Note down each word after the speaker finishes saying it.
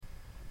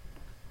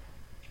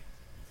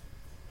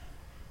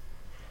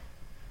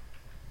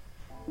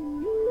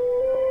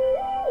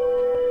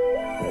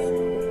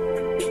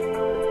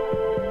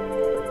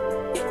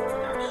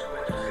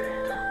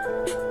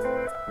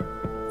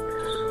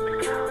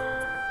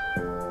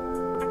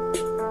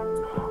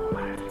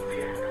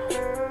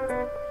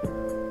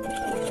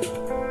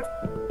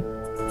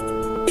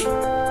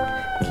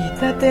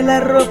Quítate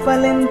la ropa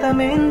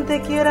lentamente,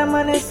 quiero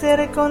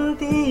amanecer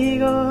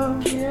contigo.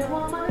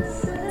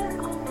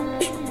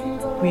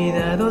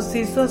 Cuidado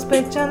si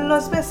sospechan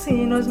los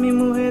vecinos, mi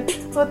mujer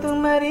o tu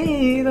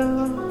marido.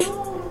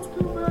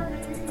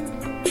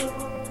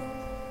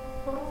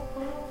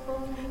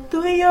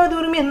 Tú y yo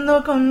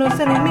durmiendo con los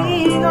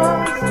enemigos,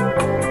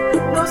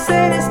 dos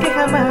seres que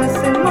jamás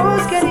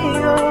hemos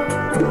querido.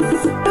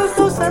 Los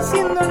dos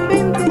haciendo el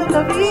 22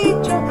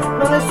 capricho,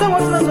 donde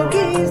somos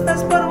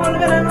masoquistas por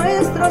volver a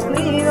nuestros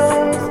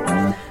nidos.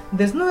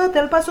 Desnúdate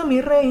al paso,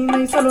 mi reina,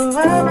 y solo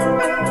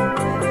ámame.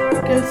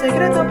 Que el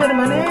secreto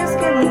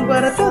permanezca en un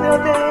cuarto de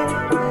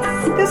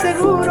hotel. Te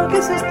aseguro que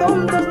esos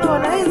tontos no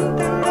van a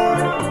entender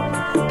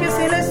que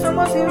si les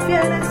somos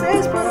infieles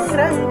es por un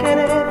gran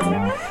querer.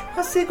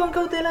 Así con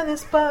cautela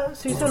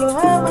despacio y solo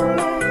ámame.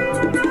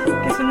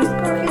 Que si nos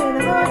coge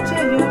la noche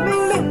yo me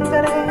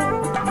inventaré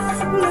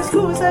una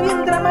excusa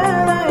bien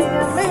tramada,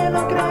 ella me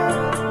lo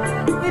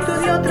cree. Y tú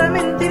de otra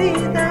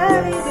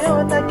mentirita,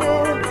 idiota que.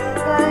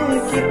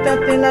 Ay,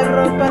 quítate la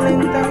ropa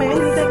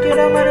lentamente,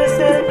 quiero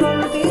amanecer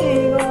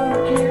contigo.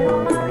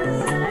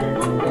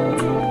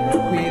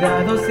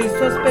 Cuidado si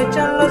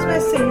sospechan los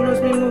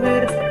vecinos, mi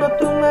mujer o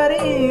tu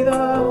marido.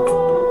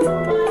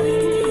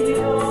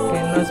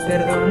 Que nos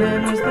perdone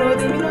nuestro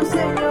divino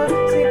Señor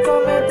si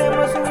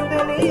cometemos un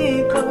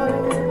delito.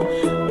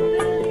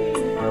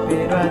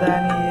 Pero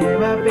Adán y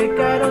Eva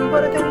pecaron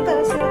por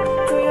tentación,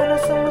 tú y yo no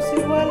somos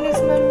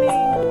iguales, mami.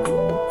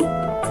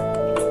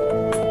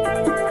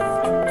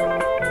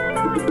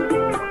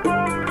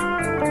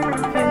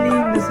 Qué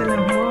lindo es el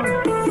amor.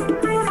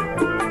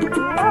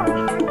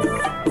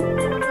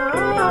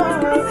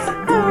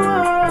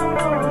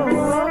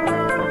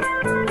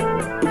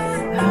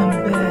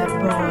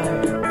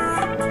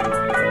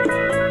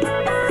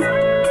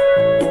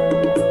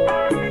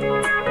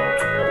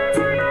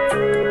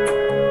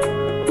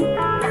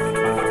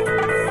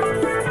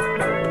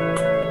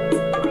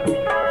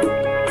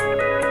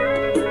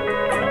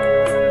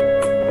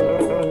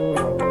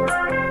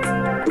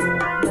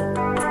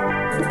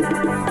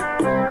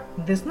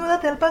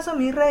 Desnúdate al paso,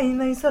 mi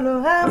reina, y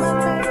solo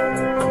ámame.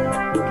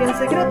 Que el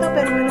secreto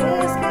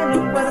permanezca en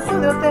un cuarto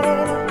de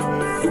hotel.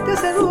 Te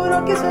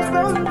aseguro que esos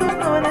tontos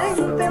no van a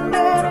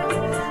entender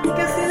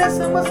que si les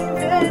somos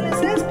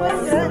infieles es por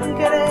un gran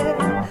querer.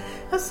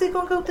 Así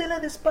con cautela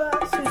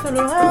despacio y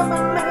solo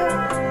ámame.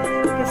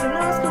 Que si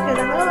nos coge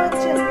la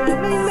noche yo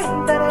me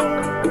inventaré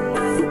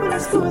una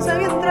excusa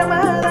bien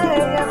tramada,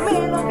 ella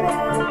me lo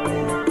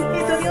cree.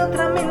 Y tú de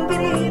otra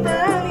mentirita,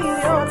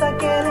 idiota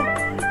que.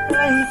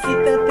 Ay,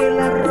 quítate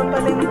la ropa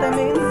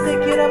lentamente,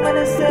 quiero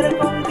amanecer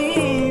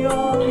contigo.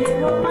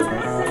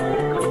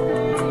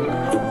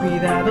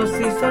 Cuidado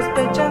si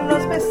sospechan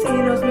los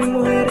vecinos, mi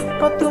mujer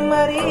o tu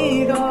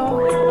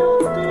marido.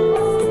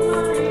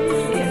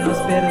 Que nos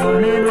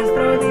perdone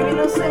nuestro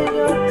divino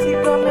Señor si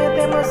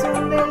cometemos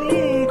un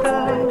delito.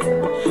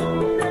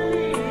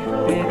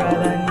 Pero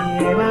Adán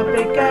y Eva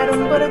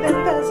pecaron por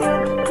tentación,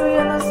 tú y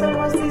yo no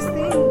somos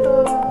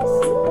distintos.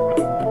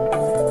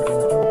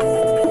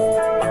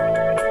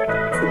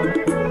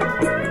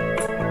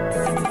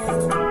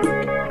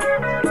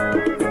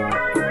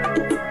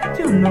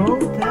 Know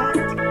that.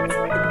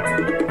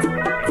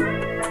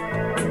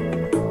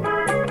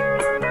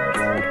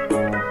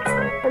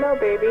 Hello,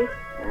 baby.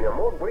 Mi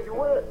amor, where you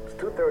at? It's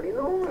 2:30 in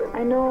the morning.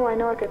 I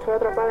know, que estoy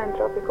atrapada en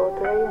tráfico.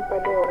 Estoy ahí un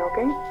par de horas, ¿ok?